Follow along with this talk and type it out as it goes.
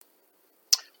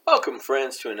Welcome,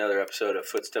 friends, to another episode of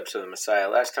Footsteps of the Messiah.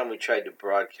 Last time we tried to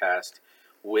broadcast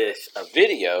with a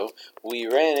video, we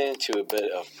ran into a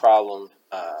bit of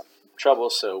trouble,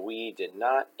 so we did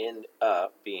not end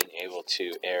up being able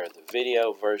to air the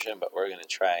video version, but we're going to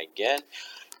try again.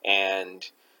 And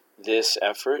this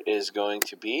effort is going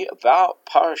to be about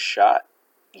parsha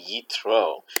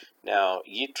Yitro. Now,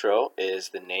 Yitro is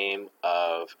the name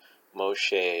of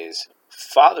Moshe's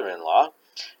father-in-law,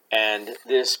 and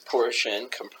this portion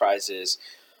comprises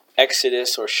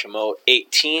Exodus or Shemot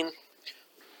 18,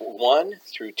 1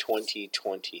 through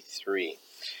 20:23.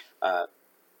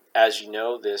 As you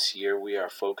know, this year we are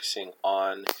focusing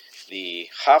on the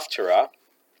Haftarah,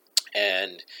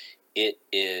 and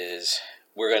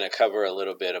we're going to cover a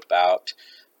little bit about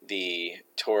the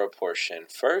Torah portion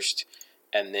first,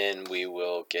 and then we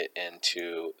will get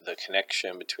into the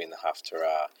connection between the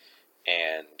Haftarah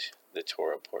and the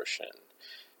Torah portion.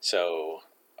 So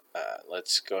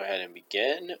let's go ahead and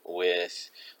begin with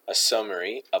a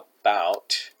summary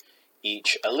about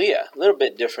each Aliyah. A little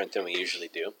bit different than we usually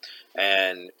do.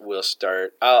 And we'll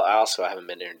start. I haven't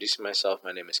been introducing myself.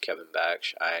 My name is Kevin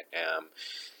Baksh. I am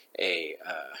a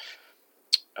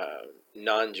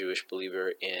non-Jewish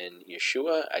believer in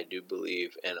Yeshua. I do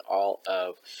believe in all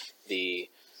of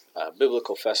the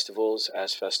biblical festivals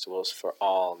as festivals for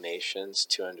all nations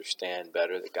to understand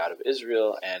better the God of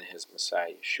Israel and his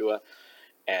Messiah Yeshua.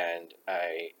 And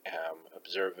I am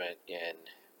observant in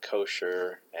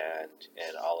kosher and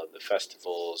in all of the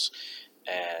festivals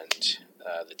and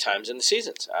the times and the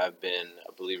seasons. I've been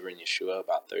a believer in Yeshua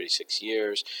about 36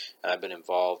 years, and I've been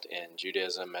involved in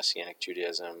Judaism, Messianic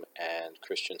Judaism, and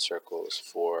Christian circles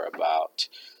for about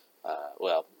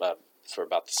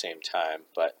the same time,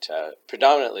 but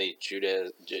predominantly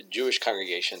Jewish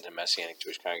congregations and Messianic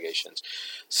Jewish congregations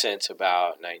since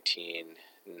about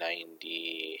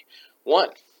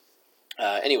 1991.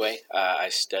 I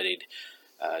studied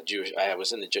I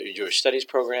was in the Jewish Studies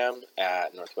program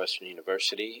at Northwestern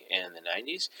University in the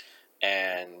 90s,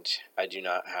 and I do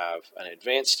not have an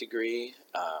advanced degree,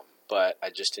 but I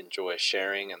just enjoy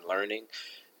sharing and learning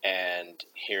and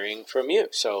hearing from you.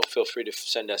 So feel free to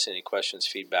send us any questions,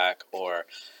 feedback, or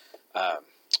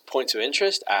points of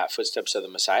interest at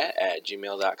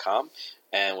footstepsofthemessiah@gmail.com.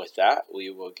 And with that,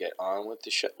 we will get on with the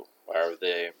show, or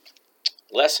the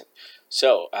lesson.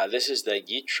 So this is the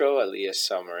Yitro Aliyah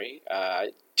Summary.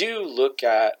 I do look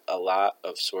at a lot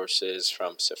of sources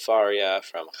from Sepharia,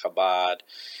 from Chabad,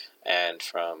 and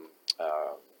from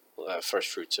First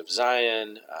Fruits of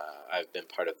Zion. I've been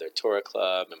part of their Torah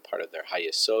Club and part of their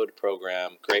Hayesod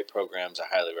program. Great programs. I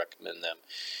highly recommend them.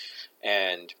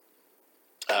 And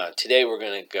today we're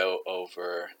going to go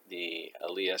over the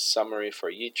Aliyah Summary for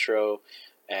Yitro,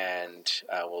 and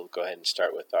we'll go ahead and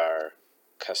start with our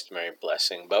customary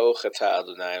blessing. Baruch atah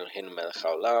Adonai Eloheinu melech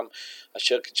haolam,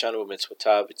 asher kitshanu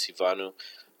b'mitzvotav v'tzivanu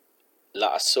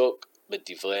la'asok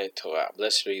b'divrei Torah.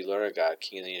 Blessed are you, Lord our God,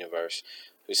 King of the universe,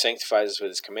 who sanctifies us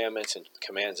with his commandments and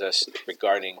commands us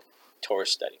regarding Torah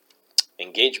study,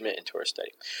 engagement in Torah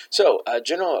study. So, a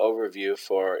general overview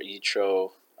for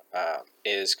Yitro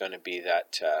is going to be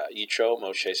that Yitro,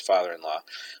 Moshe's father-in-law,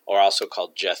 or also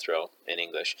called Jethro in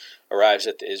English, arrives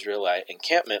at the Israelite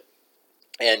encampment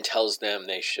and tells them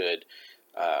they should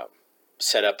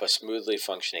set up a smoothly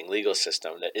functioning legal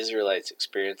system. The Israelites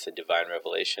experienced the divine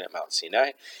revelation at Mount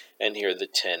Sinai, and here are the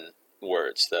 10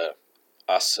 words, the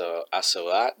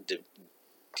Asarat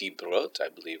Dibrot, I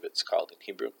believe it's called in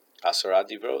Hebrew, Asarat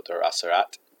Dibrot or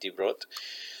Asarat Dibrot.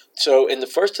 So in the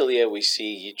first Aliyah, we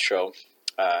see Yitro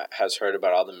has heard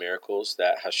about all the miracles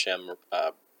that HaShem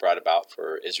brought about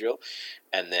for Israel,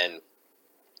 and then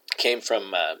came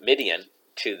from Midian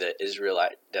to the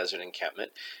Israelite desert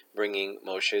encampment, bringing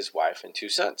Moshe's wife and 2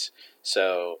 sons.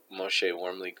 So Moshe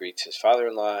warmly greets his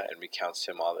father-in-law and recounts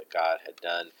to him all that God had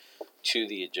done to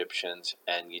the Egyptians,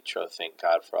 and Yitro thanked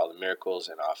God for all the miracles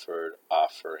and offered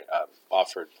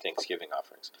thanksgiving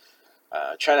offerings.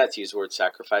 Try not to use the word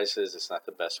sacrifices. It's not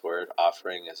the best word.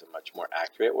 Offering is a much more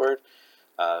accurate word.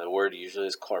 The word usually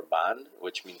is korban,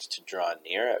 which means to draw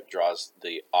near. It draws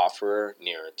the offerer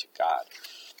nearer to God.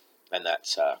 And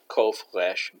that's Kof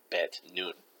Resh Bet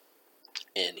Nun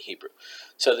in Hebrew.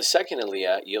 So the second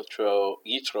Aliyah, Yitro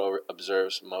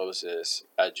observes Moses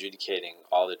adjudicating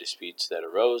all the disputes that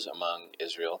arose among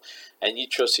Israel, and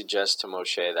Yitro suggests to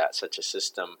Moshe that such a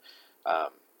system,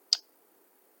 that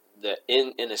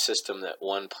in a system that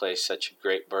one placed such a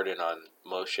great burden on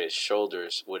Moshe's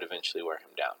shoulders would eventually wear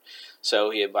him down. So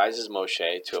he advises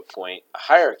Moshe to appoint a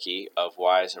hierarchy of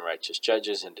wise and righteous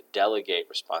judges and to delegate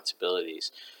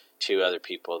responsibilities to other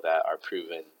people that are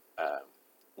proven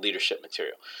leadership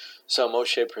material. So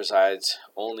Moshe presides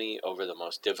only over the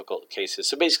most difficult cases.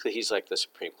 So basically, he's like the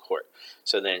Supreme Court.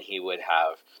 So then he would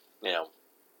have,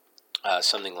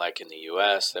 something like in the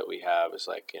U.S. that we have is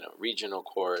like, regional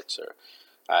courts, or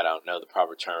I don't know the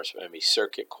proper terms, but maybe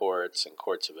circuit courts and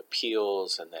courts of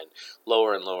appeals, and then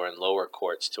lower and lower and lower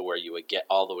courts to where you would get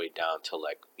all the way down to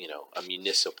like, a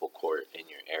municipal court in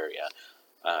your area.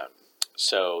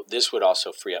 So this would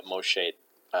also free up Moshe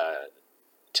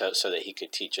so that he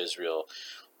could teach Israel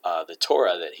the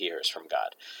Torah that he hears from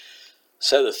God.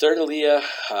 So the third Aliyah,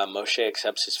 Moshe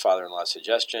accepts his father-in-law's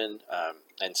suggestion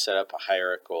and set up a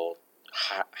hierarchical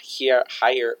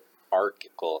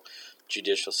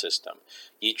judicial system.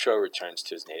 Yitro returns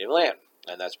to his native land,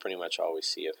 and that's pretty much all we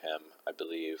see of him, I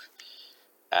believe,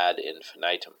 ad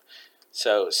infinitum.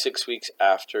 So 6 weeks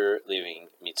after leaving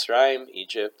Mitzrayim,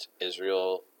 Egypt,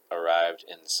 Israel arrived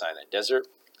in the Sinai desert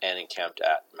and encamped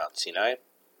at Mount Sinai,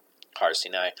 Har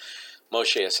Sinai.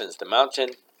 Moshe ascends the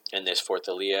mountain in this fourth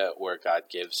Aliyah, where God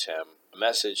gives him a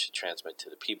message to transmit to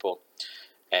the people.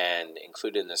 And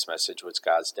included in this message was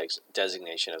God's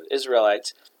designation of the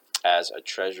Israelites as a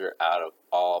treasure out of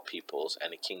all peoples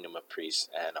and a kingdom of priests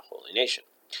and a holy nation.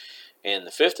 In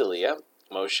the fifth Aliyah,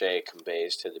 Moshe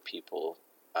conveys to the people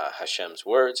HaShem's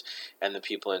words, and the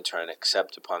people in turn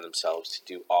accept upon themselves to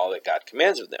do all that God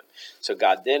commands of them. So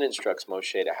God then instructs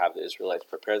Moshe to have the Israelites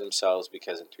prepare themselves,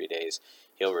 because in 3 days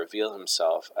he'll reveal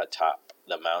himself atop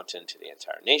the mountain to the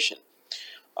entire nation.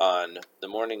 On the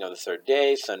morning of the third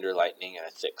day, thunder, lightning, and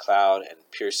a thick cloud and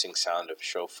piercing sound of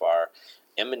shofar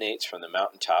emanates from the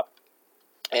mountaintop,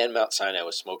 and Mount Sinai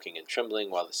was smoking and trembling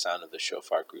while the sound of the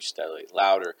shofar grew steadily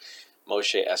louder.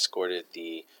 Moshe escorted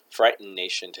the frightened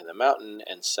nation to the mountain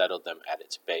and settled them at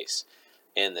its base.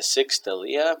 In the sixth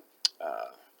Aliyah,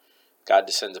 God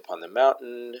descends upon the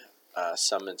mountain,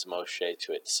 summons Moshe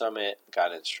to its summit.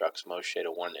 God instructs Moshe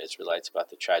to warn the Israelites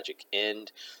about the tragic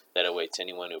end that awaits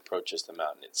anyone who approaches the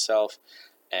mountain itself.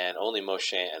 And only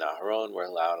Moshe and Aharon were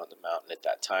allowed on the mountain at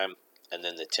that time. And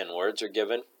then the 10 words are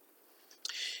given.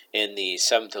 In the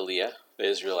seventh Aliyah, the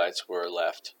Israelites were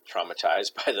left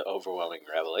traumatized by the overwhelming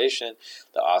revelation,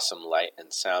 the awesome light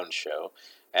and sound show,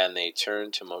 and they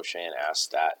turned to Moshe and asked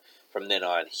that from then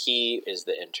on he is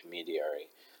the intermediary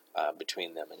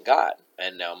between them and God.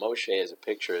 And now Moshe is a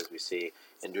picture, as we see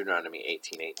in Deuteronomy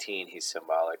 18:18. He's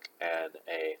symbolic and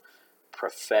a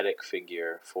prophetic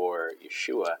figure for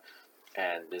Yeshua,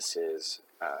 and this is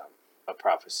a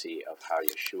prophecy of how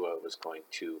Yeshua was going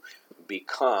to be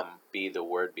the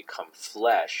Word become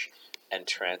flesh, and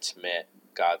transmit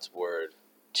God's Word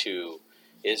to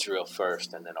Israel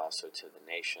first, and then also to the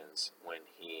nations when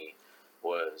he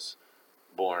was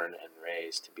born and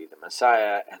raised to be the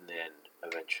Messiah, and then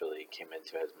eventually came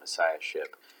into his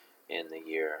Messiahship in the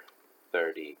year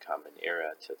 30 Common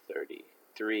Era to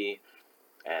 33,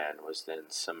 and was then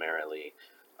summarily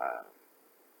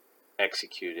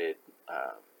executed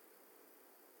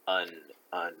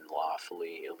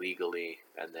unlawfully, illegally,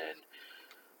 and then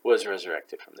was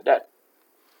resurrected from the dead.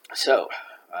 So,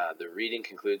 the reading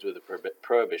concludes with a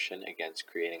prohibition against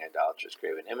creating idolatrous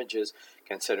graven images,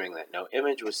 considering that no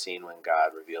image was seen when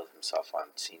God revealed himself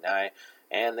on Sinai,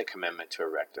 and the commandment to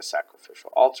erect a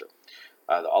sacrificial altar.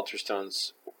 The altar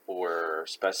stones were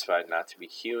specified not to be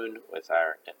hewn with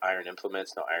iron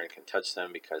implements. No iron can touch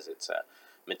them because it's a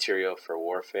material for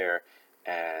warfare,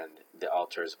 and the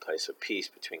altar is a place of peace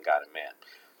between God and man.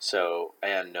 So,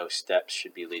 and no steps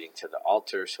should be leading to the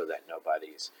altar, so that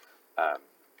nobody's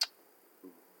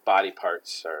body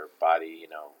parts or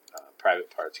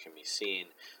private parts can be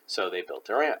seen. So they built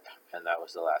a ramp, and that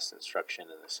was the last instruction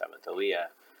in the seventh Aliyah,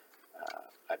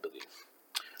 I believe.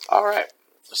 All right,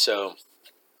 so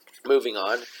moving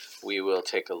on, we will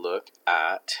take a look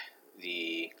at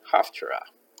the Haftarah.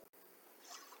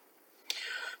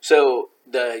 So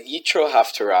the Yitro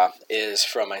Haftarah is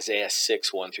from Isaiah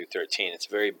 6, 1 through 13. It's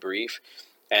very brief,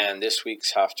 and this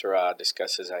week's Haftarah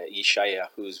discusses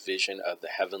Yeshayahu's vision of the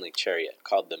heavenly chariot,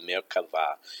 called the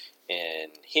Merkavah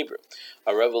in Hebrew,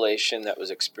 a revelation that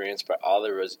was experienced by all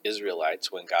the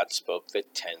Israelites when God spoke the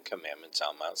 10 Commandments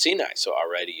on Mount Sinai. So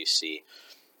already you see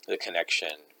the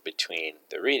connection between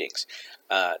the readings.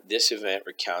 This event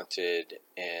recounted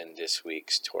in this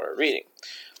week's Torah reading.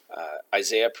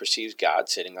 Isaiah perceives God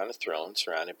sitting on a throne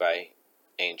surrounded by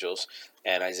angels,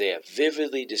 and Isaiah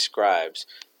vividly describes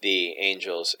the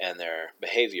angels and their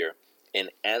behavior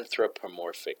in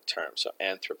anthropomorphic terms. So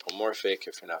anthropomorphic,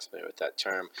 if you're not familiar with that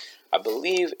term, I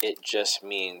believe it just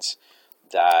means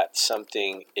that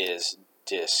something is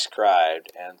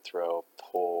described.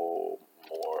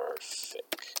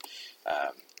 Anthropomorphic.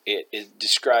 It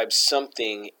describes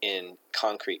something in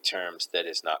concrete terms that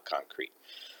is not concrete.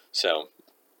 So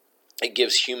it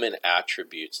gives human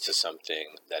attributes to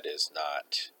something that is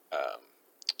not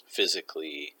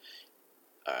physically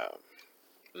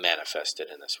manifested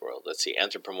in this world. Let's see.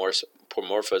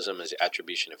 Anthropomorphism is the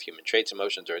attribution of human traits,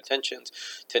 emotions, or intentions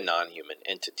to non-human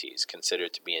entities,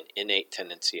 considered to be an innate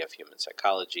tendency of human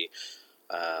psychology.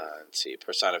 Let's see.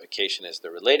 Personification is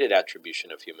the related attribution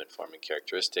of human form and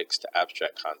characteristics to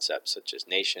abstract concepts such as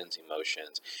nations,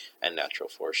 emotions, and natural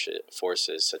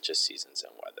forces such as seasons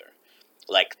and weather.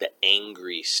 Like the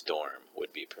angry storm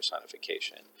would be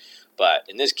personification. But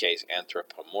in this case,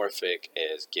 anthropomorphic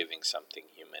is giving something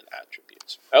human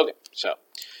attributes. Okay, so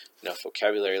no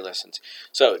vocabulary lessons.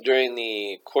 So during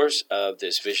the course of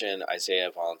this vision,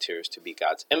 Isaiah volunteers to be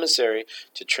God's emissary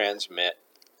to transmit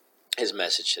his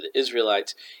message to the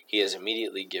Israelites. He is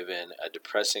immediately given a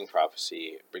depressing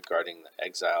prophecy regarding the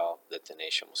exile that the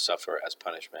nation will suffer as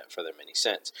punishment for their many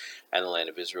sins, and the land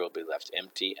of Israel will be left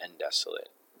empty and desolate,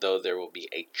 though there will be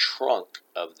a trunk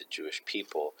of the Jewish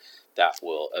people that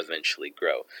will eventually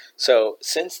grow. So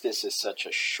since this is such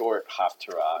a short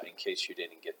Haftarah, in case you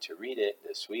didn't get to read it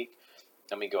this week,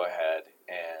 let me go ahead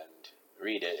and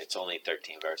read it. It's only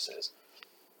 13 verses.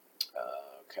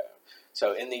 Okay.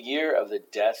 So in the year of the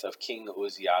death of King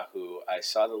Uzziyahu, I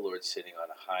saw the Lord sitting on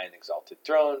a high and exalted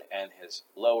throne, and his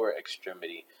lower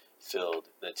extremity filled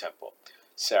the temple.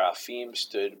 Seraphim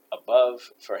stood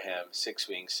above for him, 6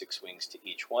 wings to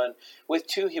each one. With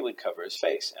 2 he would cover his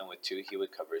face, and with 2 he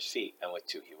would cover his feet, and with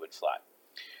 2 he would fly.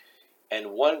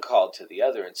 And one called to the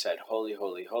other and said, Holy,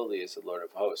 holy, holy is the Lord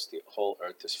of hosts. The whole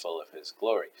earth is full of his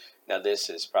glory. Now this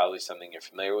is probably something you're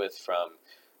familiar with from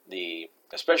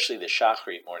especially the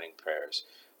Shachrit morning prayers.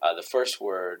 The first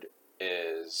word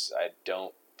is, I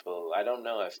don't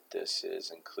know if this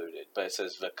is included, but it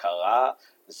says, V'kara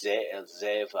ze el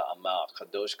ze v'amar,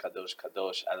 kadosh, kadosh,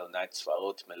 kadosh, Adonai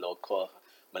tzvaot melo chol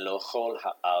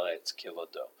haaretz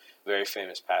kevodo. Very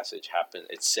famous passage.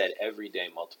 It's said every day,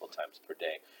 multiple times per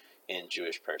day, in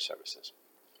Jewish prayer services.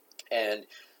 And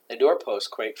the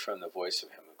doorpost quaked from the voice of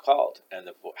him who called, and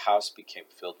the house became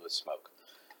filled with smoke.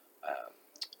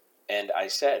 And I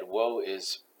said, Woe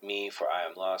is me, for I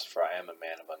am lost, for I am a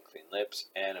man of unclean lips,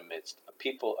 and amidst a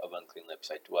people of unclean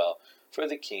lips I dwell. For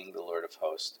the King, the Lord of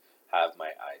hosts, have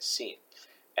my eyes seen.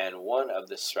 And one of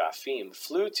the seraphim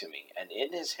flew to me, and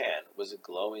in his hand was a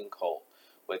glowing coal.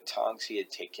 With tongs he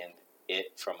had taken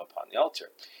it from upon the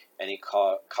altar, and he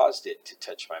caused it to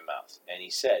touch my mouth. And he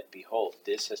said, Behold,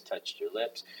 this has touched your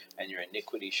lips, and your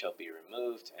iniquity shall be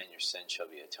removed, and your sin shall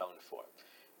be atoned for.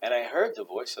 And I heard the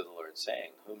voice of the Lord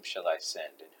saying, Whom shall I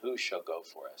send, and who shall go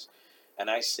for us? And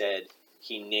I said,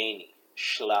 Hineni,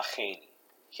 shlacheni,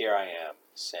 here I am,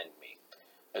 send me.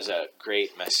 There's a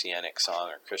great messianic song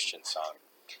or Christian song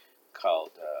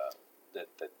called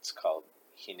that's called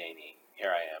Hineni,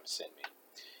 here I am, send me.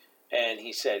 And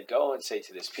he said, Go and say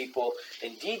to this people,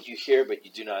 Indeed you hear, but you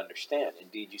do not understand.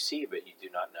 Indeed you see, but you do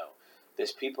not know.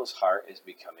 This people's heart is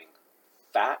becoming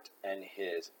fat, and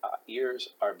his ears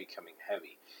are becoming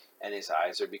heavy, and his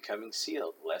eyes are becoming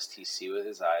sealed, lest he see with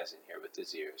his eyes and hear with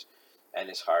his ears, and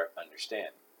his heart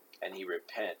understand, and he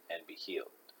repent and be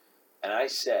healed. And I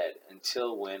said,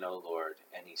 Until when, O Lord?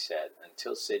 And he said,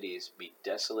 Until cities be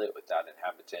desolate without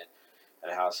inhabitant,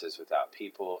 and houses without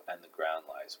people, and the ground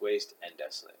lies waste and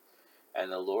desolate.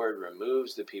 And the Lord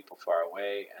removes the people far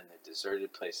away, and the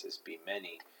deserted places be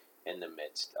many in the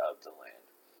midst of the land.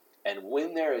 And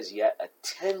when there is yet a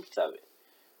tenth of it,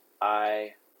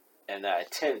 and that a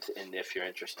tenth, and if you're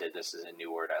interested, this is a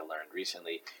new word I learned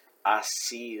recently,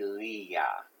 Assyria.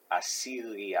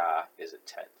 Assyria is a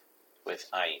tenth, with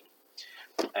ayin.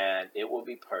 And it will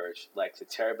be purged like the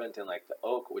terebinth and like the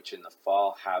oak, which in the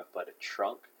fall have but a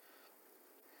trunk.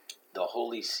 The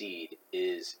holy seed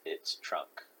is its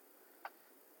trunk.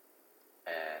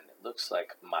 And it looks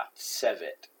like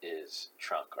matzevet is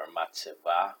trunk, or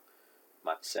matzevah.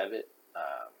 Matzevet,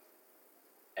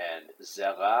 and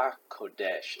Zerah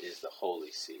Kodesh is the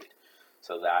holy seed.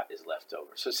 So that is left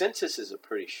over. So since this is a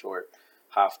pretty short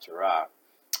Haftarah,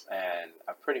 and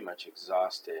I've pretty much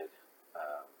exhausted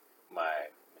my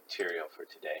material for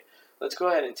today, let's go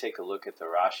ahead and take a look at the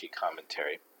Rashi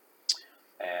commentary.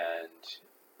 And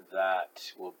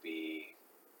that will be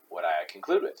what I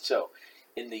conclude with. So,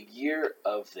 in the year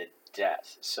of the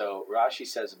death, so Rashi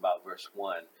says about verse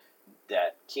 1,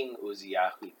 that King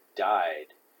Uzziyahu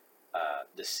died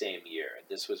the same year.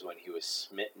 This was when he was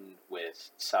smitten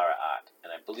with Sara'at,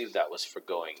 and I believe that was for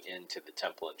going into the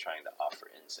temple and trying to offer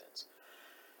incense.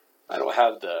 I don't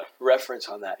have the reference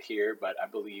on that here, but I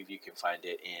believe you can find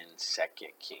it in 2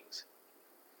 Kings,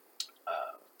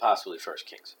 possibly 1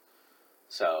 Kings.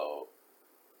 So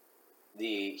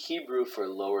the Hebrew for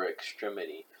lower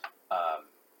extremity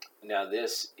Now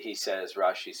this, he says,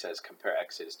 Rashi says, compare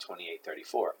Exodus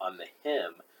 28:34. On the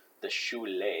hem, the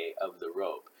shule of the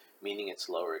robe, meaning its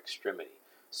lower extremity.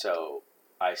 So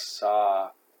I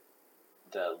saw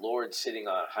the Lord sitting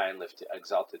on a high and lifted,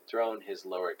 exalted throne. His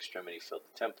lower extremity filled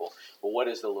the temple. Well, what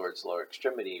is the Lord's lower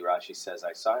extremity? Rashi says,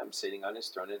 I saw him sitting on his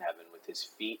throne in heaven with his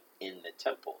feet in the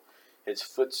temple, his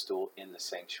footstool in the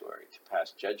sanctuary, to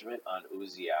pass judgment on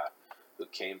Uzziah, who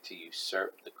came to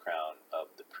usurp the crown of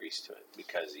the priesthood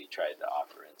because he tried to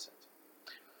offer incense.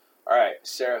 All right,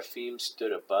 seraphim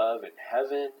stood above in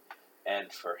heaven,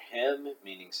 and for him,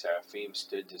 meaning seraphim,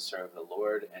 stood to serve the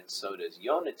Lord, and so does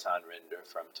Yonatan render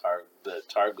from the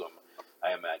Targum,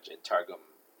 I imagine, Targum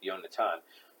Yonatan.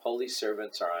 Holy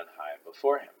servants are on high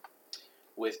before him.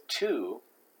 With two,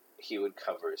 he would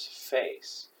cover his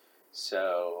face,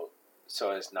 so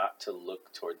as not to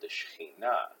look toward the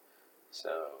Shekhinah.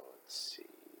 So, let's see.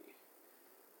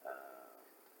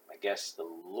 I guess the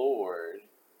Lord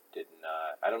did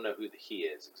not, I don't know who the he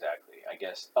is exactly. I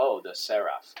guess, the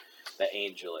seraph, the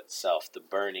angel itself, the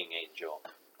burning angel,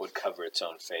 would cover its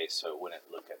own face so it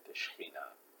wouldn't look at the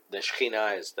Shekhinah. The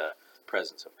Shekhinah is the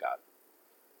presence of God.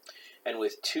 And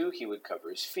with two, he would cover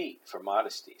his feet for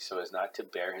modesty, so as not to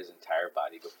bare his entire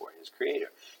body before his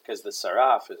Creator. Because the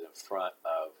seraph is in front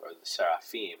of, or the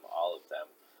seraphim, all of them,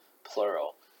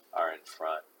 plural, are in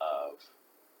front of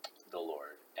the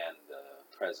Lord and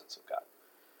the presence of God.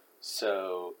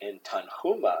 So in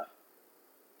Tanhuma,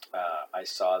 I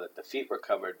saw that the feet were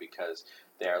covered because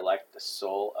they are like the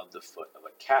sole of the foot of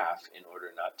a calf, in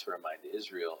order not to remind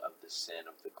Israel of the sin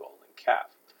of the golden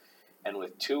calf. And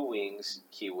with two wings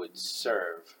he would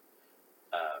serve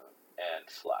and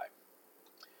fly.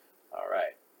 All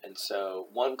right. And so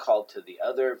one called to the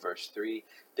other, verse 3,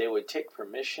 they would take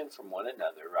permission from one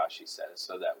another, Rashi says,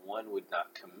 so that one would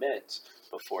not commit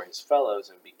before his fellows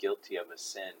and be guilty of a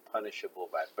sin punishable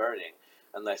by burning,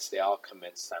 unless they all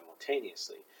commit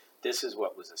simultaneously. This is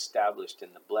what was established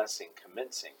in the blessing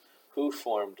commencing. Who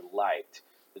formed light?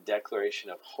 The declaration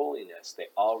of holiness. They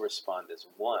all respond as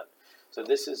one. So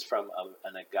this is from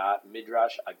an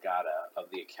Midrash Agada of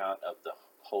the account of the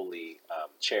holy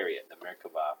chariot, the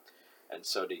Merkavah, and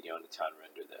so did Yonatan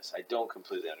render this. I don't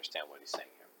completely understand what he's saying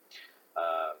here.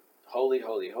 Holy,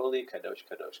 holy, holy, kadosh,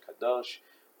 kadosh, kadosh,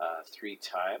 3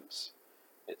 times.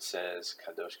 It says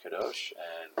kadosh, kadosh,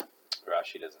 and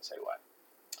Rashi doesn't say why.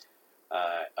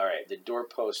 All right, the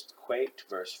doorpost quaked,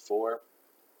 verse 4.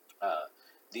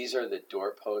 These are the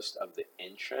doorposts of the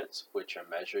entrance, which are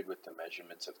measured with the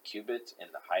measurements of cubits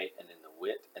in the height and in the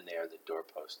width, and they are the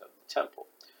doorposts of the temple.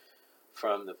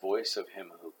 From the voice of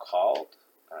him who called,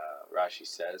 Rashi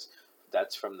says,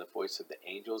 that's from the voice of the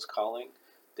angels calling.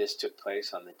 This took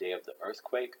place on the day of the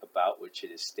earthquake, about which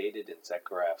it is stated in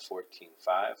Zechariah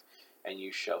 14:5, and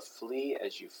you shall flee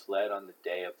as you fled on the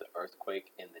day of the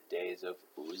earthquake in the days of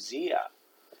Uzziah.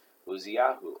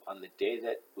 Uzziahu, on the day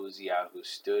that Uzziahu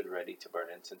stood ready to burn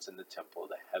incense in the temple,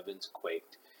 the heavens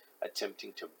quaked,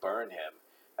 attempting to burn him,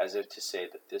 as if to say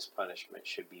that this punishment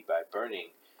should be by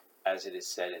burning, as it is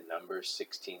said in Numbers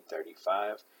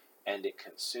 16:35, and it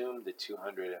consumed the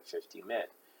 250 men.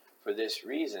 For this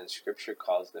reason, Scripture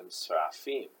calls them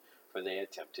seraphim, for they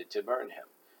attempted to burn him.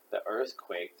 The earth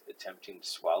quaked, attempting to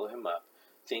swallow him up,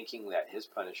 thinking that his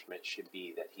punishment should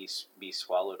be that he be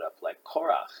swallowed up like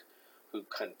Korach, who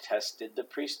contested the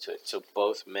priesthood. So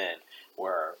both men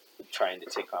were trying to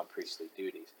take on priestly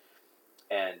duties,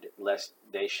 and lest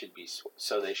they should be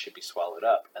swallowed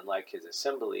up, and like his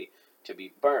assembly, to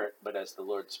be burnt. But as the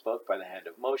Lord spoke by the hand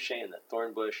of Moshe in the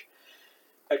thorn bush,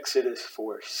 Exodus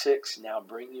 4:6, now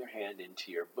bring your hand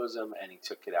into your bosom, and he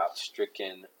took it out,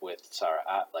 stricken with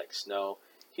tzaraat like snow.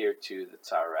 Here too the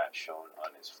tzaraat shown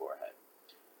on his forehead.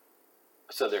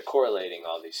 So they're correlating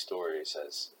all these stories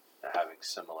as having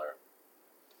similar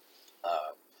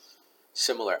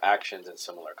actions and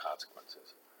similar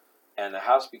consequences. And the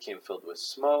house became filled with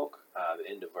smoke. The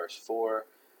end of verse 4.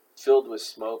 Filled with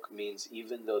smoke means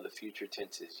even though the future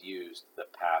tense is used, the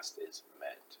past is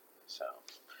meant. So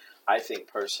I think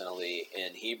personally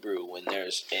in Hebrew, when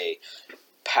there's a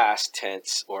past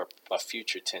tense or a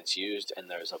future tense used and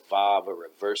there's a vav, a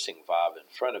reversing vav in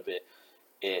front of it,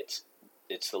 it's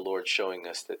the Lord showing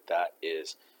us that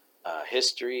is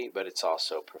history, but it's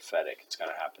also prophetic. It's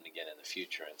going to happen again in the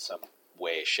future in some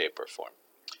way, shape, or form.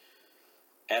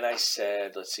 And I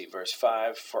said, let's see, verse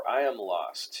 5, for I am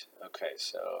lost. Okay,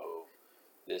 so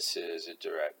this is a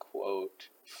direct quote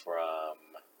from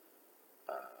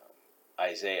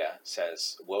Isaiah.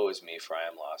 Says, woe is me, for I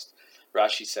am lost.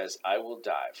 Rashi says, I will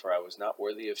die, for I was not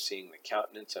worthy of seeing the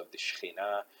countenance of the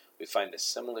Shekhinah, We find a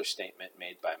similar statement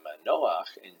made by Manoah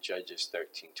in Judges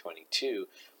 13:22.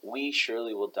 We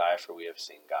surely will die, for we have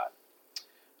seen God.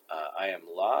 I am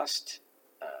lost.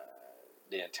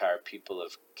 The entire people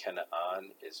of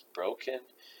Canaan is broken.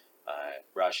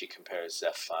 Rashi compares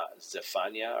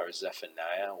Zephaniah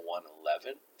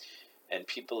 1:11. And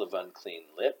people of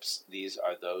unclean lips, these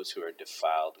are those who are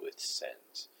defiled with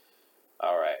sins.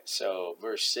 All right, so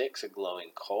verse 6, a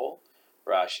glowing coal.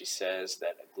 Rashi says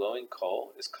that a glowing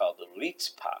coal is called a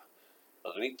ritzpah.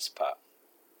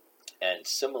 And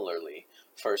similarly,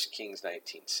 1 Kings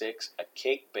 19:6, a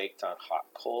cake baked on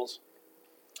hot coals.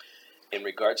 In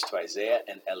regards to Isaiah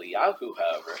and Eliyahu,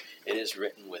 however, it is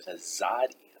written with a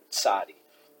tzadi,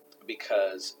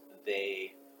 because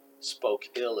they spoke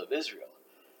ill of Israel.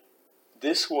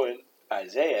 This one,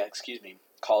 Isaiah,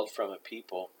 called them a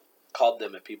people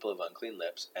of unclean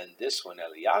lips, and this one,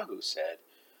 Eliyahu, said,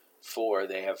 for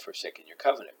they have forsaken your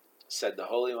covenant. Said the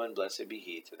Holy One, blessed be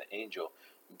He, to the angel,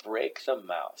 break the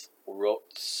mouth,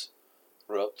 rotzots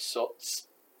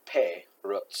pe,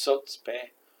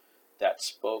 that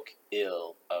spoke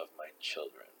ill of my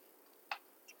children.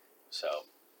 So,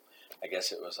 I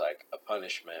guess it was like a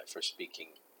punishment for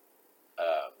speaking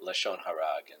lashon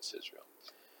hara against Israel.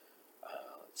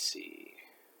 Let's see.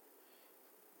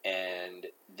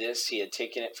 And this, he had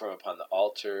taken it from upon the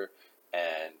altar,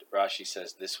 and Rashi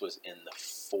says this was in the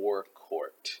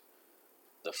forecourt.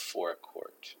 The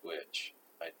forecourt, which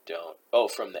I don't... Oh,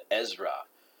 from the Ezra.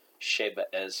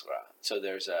 Sheba Ezra. So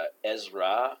there's a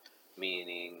Ezra,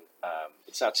 meaning...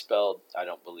 it's not spelled, I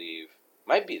don't believe...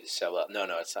 Might be the spell. No,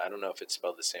 it's not. I don't know if it's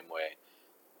spelled the same way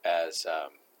as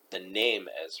the name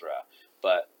Ezra.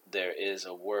 But there is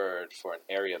a word for an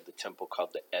area of the temple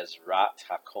called the Ezrat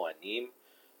HaKohanim,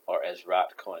 or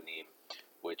Ezrat Kohanim,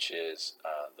 which is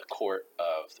the court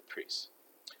of the priests.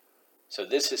 So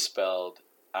this is spelled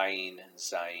Ayin,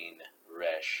 Zayin,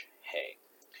 Resh, He.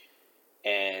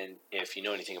 And if you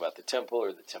know anything about the temple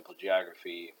or the temple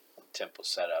geography, temple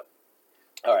setup.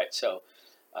 All right, so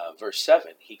verse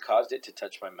 7, he caused it to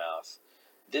touch my mouth.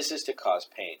 This is to cause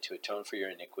pain, to atone for your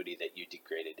iniquity that you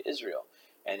degraded Israel.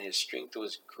 And his strength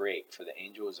was great, for the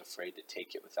angel was afraid to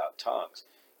take it without tongs.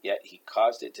 Yet he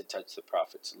caused it to touch the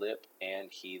prophet's lip, and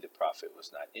he, the prophet,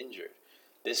 was not injured.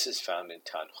 This is found in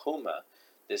Tanhuma.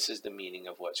 This is the meaning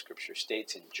of what Scripture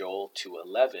states in Joel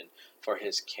 2:11. For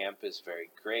his camp is very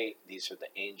great. These are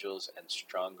the angels, and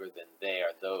stronger than they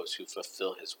are those who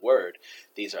fulfill his word.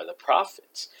 These are the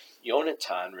prophets.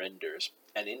 Yonatan renders,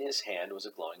 and in his hand was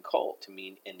a glowing coal, to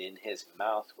mean, and in his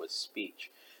mouth was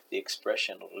speech. The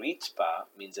expression ritzpah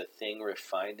means a thing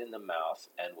refined in the mouth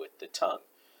and with the tongue.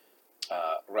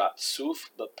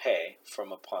 Ratsuf b'peh,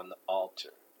 from upon the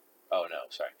altar.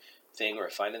 Thing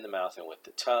refined in the mouth and with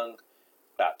the tongue.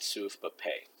 Ratsuf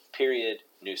b'peh. Period.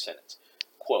 New sentence.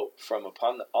 Quote, from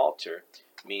upon the altar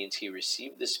means he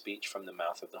received the speech from the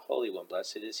mouth of the Holy One.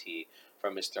 Blessed is he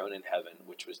from his throne in heaven,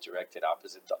 which was directed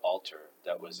opposite the altar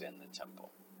that was in the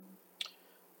temple.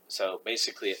 So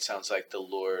basically it sounds like the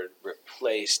Lord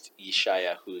replaced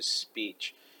Yeshayahu's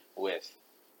speech with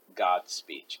God's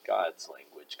speech, God's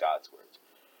language, God's words.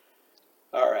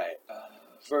 All right,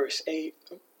 verse 8,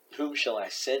 whom shall I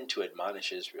send to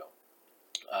admonish Israel?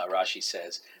 Rashi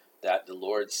says that the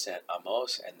Lord sent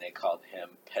Amos, and they called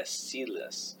him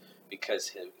Pesilis,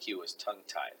 because he was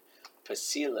tongue-tied.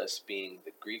 Pesilis being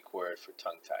the Greek word for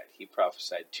tongue-tied. He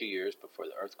prophesied 2 years before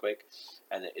the earthquake,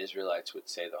 and the Israelites would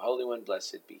say, the Holy One,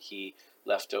 blessed be he,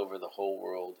 left over the whole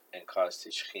world and caused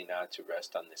his Shekhinah to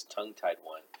rest on this tongue-tied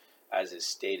one, as is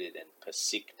stated in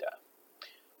Pesikta.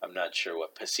 I'm not sure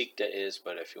what Pesikta is,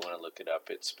 but if you want to look it up,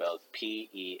 it's spelled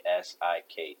Pesikta.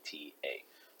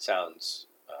 Sounds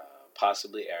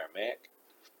possibly Aramaic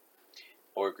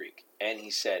or Greek. And he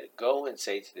said, go and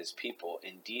say to this people,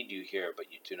 indeed you hear,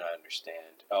 but you do not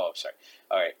understand. Oh, I'm sorry.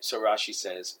 All right, so Rashi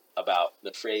says about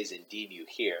the phrase, indeed you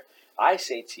hear, I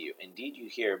say to you, indeed you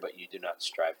hear, but you do not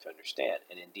strive to understand.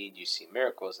 And indeed you see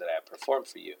miracles that I have performed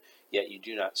for you, yet you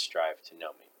do not strive to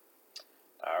know me.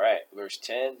 All right, verse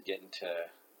 10, getting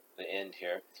to the end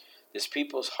here. This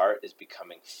people's heart is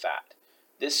becoming fat.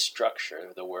 This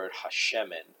structure, the word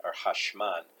Hashemin or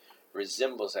Hashman,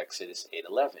 resembles Exodus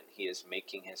 8:11. He is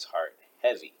making his heart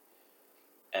heavy,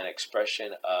 an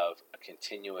expression of a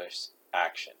continuous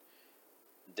action.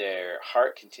 Their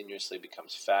heart continuously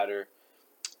becomes fatter,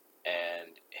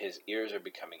 and his ears are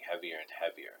becoming heavier and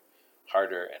heavier,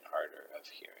 harder and harder of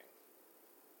hearing.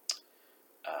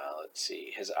 Let's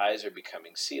see. His eyes are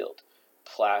becoming sealed,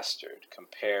 plastered.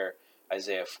 Compare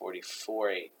Isaiah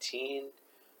 44:18.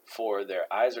 For their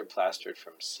eyes are plastered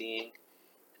from seeing.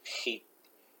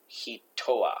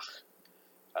 Hitoach.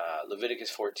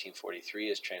 Leviticus 14:43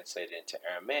 is translated into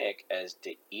Aramaic as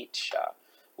de'itsha.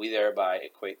 We thereby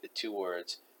equate the two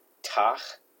words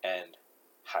tach and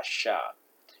hasha.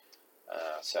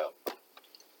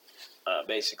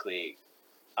 Basically,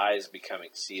 eyes becoming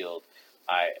sealed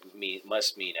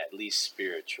must mean at least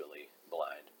spiritually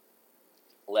blind.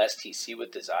 Lest he see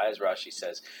with his eyes, Rashi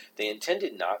says, they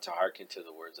intended not to hearken to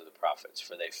the words of the prophets,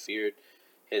 for they feared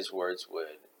his words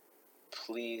would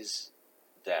please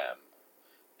them,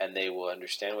 and they will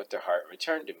understand with their heart and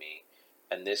return to me,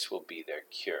 and this will be their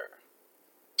cure.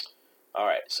 All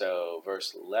right, so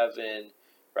verse 11,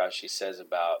 Rashi says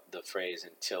about the phrase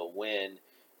until when,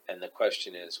 and the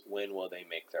question is, when will they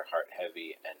make their heart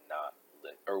heavy and not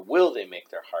or will they make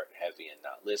their heart heavy and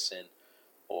not listen,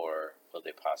 or will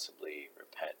they possibly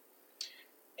repent?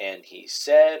 And he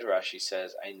said, Rashi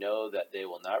says, I know that they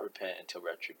will not repent until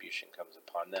retribution comes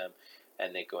upon them,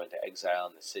 and they go into exile,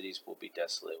 and the cities will be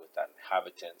desolate without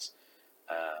inhabitants.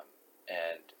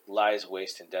 And lies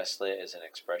waste and desolate is an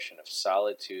expression of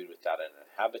solitude without an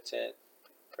inhabitant.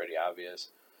 Pretty obvious.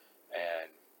 And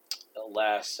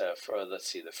last, the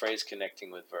phrase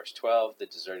connecting with verse 12, the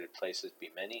deserted places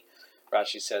be many.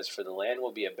 Rashi says, for the land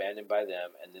will be abandoned by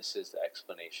them, and this is the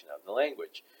explanation of the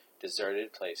language.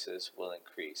 Deserted places will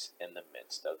increase in the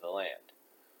midst of the land.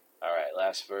 All right,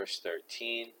 last verse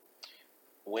 13.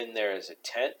 When there is a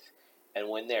tenth, and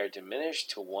when they are diminished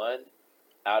to 1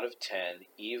 out of 10,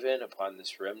 even upon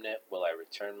this remnant will I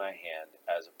return my hand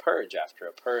as a purge after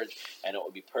a purge, and it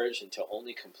will be purged until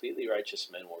only completely righteous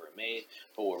men will remain,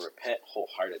 but will repent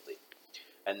wholeheartedly.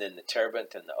 And then the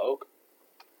terebinth and the oak,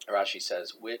 Rashi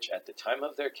says, which at the time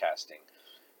of their casting,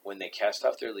 when they cast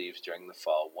off their leaves during the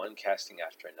fall, one casting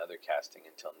after another casting,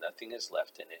 until nothing is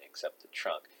left in it except the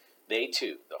trunk, they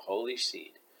too, the holy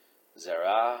seed,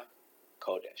 Zerah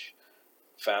Kodesh,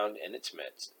 found in its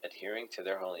midst, adhering to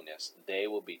their holiness, they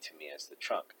will be to me as the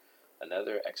trunk.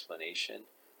 Another explanation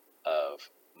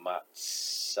of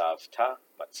matzavta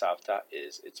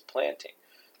is its planting.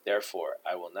 Therefore,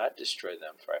 I will not destroy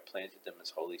them, for I planted them as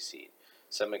holy seed.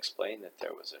 Some explain that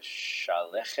there was a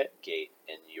Shalechet gate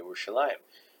in Yerushalayim,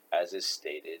 as is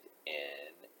stated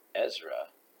in Ezra.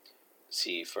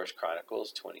 See 1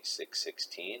 Chronicles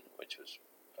 26:16, which was,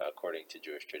 according to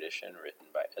Jewish tradition, written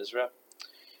by Ezra.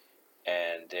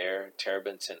 And there,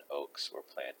 terebinths and oaks were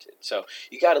planted. So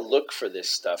you got to look for this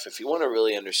stuff. If you want to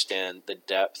really understand the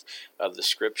depth of the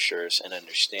scriptures and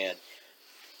understand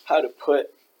how to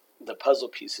put the puzzle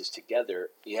pieces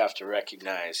together, you have to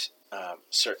recognize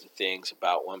certain things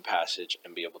about one passage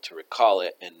and be able to recall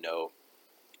it and know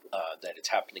that it's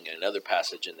happening in another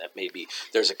passage, and that maybe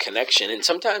there's a connection. And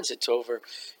sometimes it's over,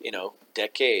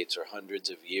 decades or hundreds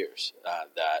of years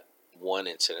that one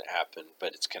incident happened,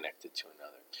 but it's connected to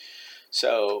another.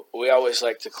 So we always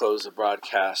like to close the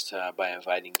broadcast by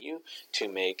inviting you to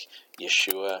make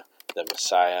Yeshua the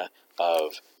Messiah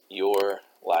of your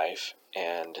life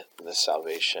and the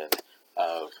salvation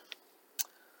of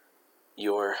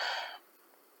your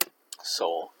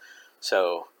soul.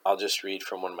 So I'll just read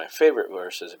from one of my favorite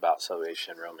verses about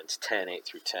salvation, Romans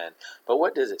 10:8-10. But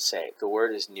what does it say? The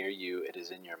word is near you, it is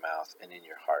in your mouth and in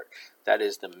your heart. That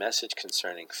is the message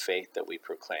concerning faith that we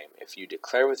proclaim. If you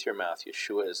declare with your mouth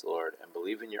Yeshua is Lord and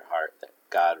believe in your heart that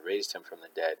God raised him from the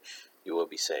dead, you will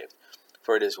be saved.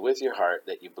 For it is with your heart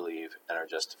that you believe and are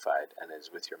justified, and it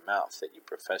is with your mouth that you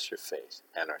profess your faith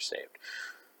and are saved.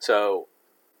 So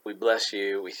we bless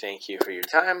you. We thank you for your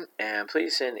time. And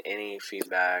please send any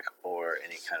feedback or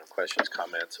any kind of questions,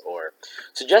 comments, or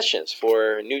suggestions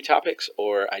for new topics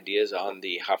or ideas on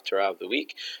the Haftarah of the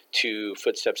week to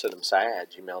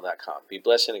footstepsofthemessiah@gmail.com. Be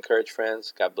blessed and encouraged,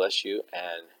 friends. God bless you.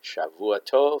 And Shavua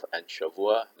Tov and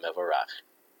Shavua Mevorach.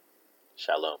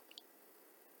 Shalom.